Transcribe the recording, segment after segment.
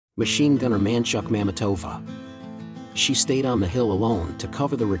machine gunner Manshuk Mametova. She stayed on the hill alone to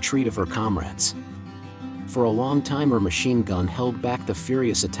cover the retreat of her comrades. For a long time her machine gun held back the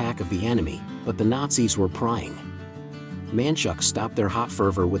furious attack of the enemy, but the Nazis were prying. Manshuk stopped their hot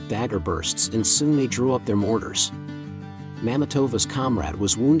fervor with dagger bursts and soon they drew up their mortars. Mametova's comrade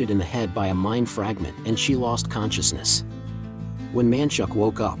was wounded in the head by a mine fragment and she lost consciousness. When Manshuk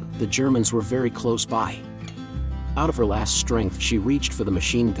woke up, the Germans were very close by. Out of her last strength she reached for the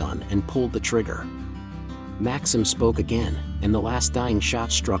machine gun and pulled the trigger. Maxim spoke again, and the last dying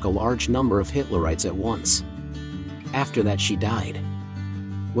shot struck a large number of Hitlerites at once. After that she died.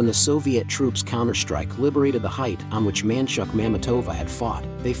 When the Soviet troops' counterstrike liberated the height on which Manshuk Mametova had fought,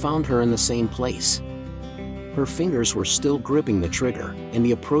 they found her in the same place. Her fingers were still gripping the trigger, and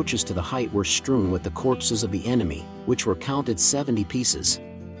the approaches to the height were strewn with the corpses of the enemy, which were counted 70 pieces.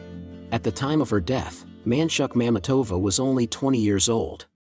 At the time of her death, Manshuk Mametova was only 20 years old.